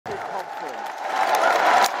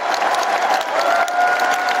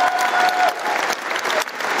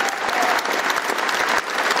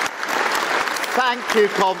Thank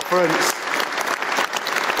you, conference.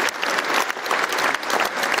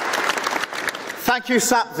 Thank you,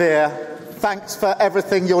 Satvir. Thanks for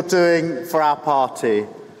everything you're doing for our party.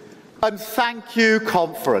 And thank you,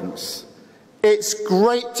 conference. It's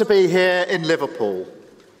great to be here in Liverpool.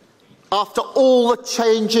 After all the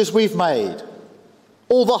changes we've made,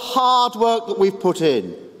 all the hard work that we've put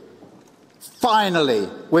in, finally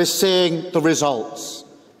we're seeing the results.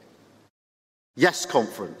 Yes,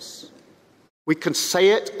 conference, we can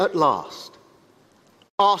say it at last.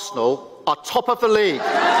 Arsenal are top of the league.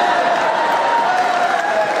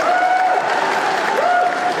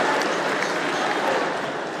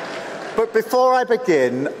 But before I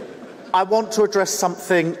begin, I want to address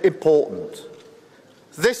something important.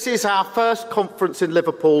 This is our first conference in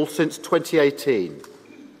Liverpool since 2018.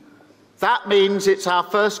 That means it's our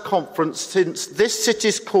first conference since this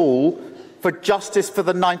city's call for justice for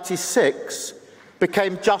the 96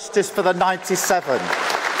 became justice for the 97.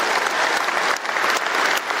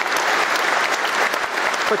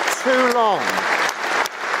 For too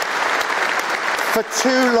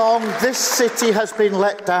long, this city has been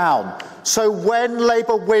let down. So when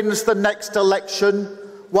Labour wins the next election,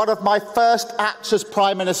 one of my first acts as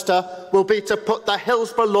Prime Minister will be to put the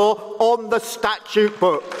Hillsborough Law on the statute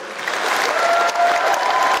book.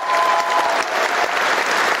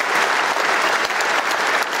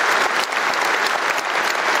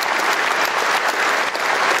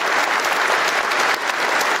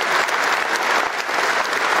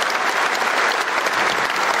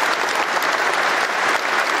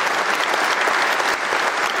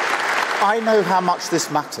 I know how much this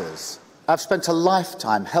matters. I've spent a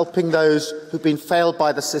lifetime helping those who've been failed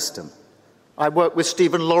by the system. I worked with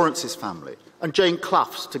Stephen Lawrence's family and Jane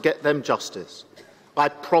Clough's to get them justice. I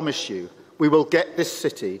promise you, we will get this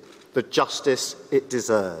city the justice it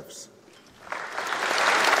deserves.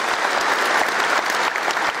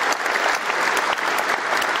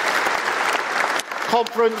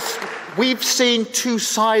 Conference, we've seen two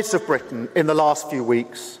sides of Britain in the last few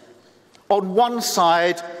weeks. On one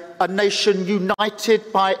side, a nation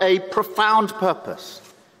united by a profound purpose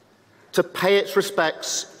to pay its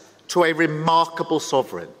respects to a remarkable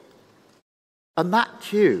sovereign. And that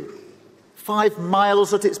queue, 5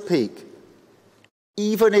 miles at its peak,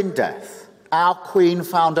 even in death, our Queen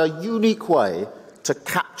found a unique way to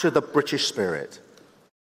capture the British spirit.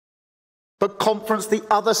 But conference, the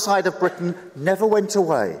other side of Britain never went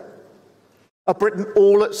away. A Britain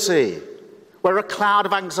all at sea, where a cloud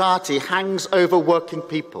of anxiety hangs over working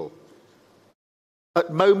people.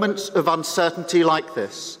 At moments of uncertainty like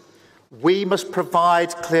this, we must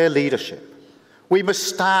provide clear leadership. We must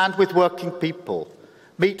stand with working people,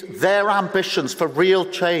 meet their ambitions for real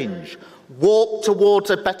change, walk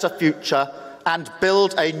towards a better future, and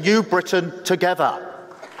build a new Britain together.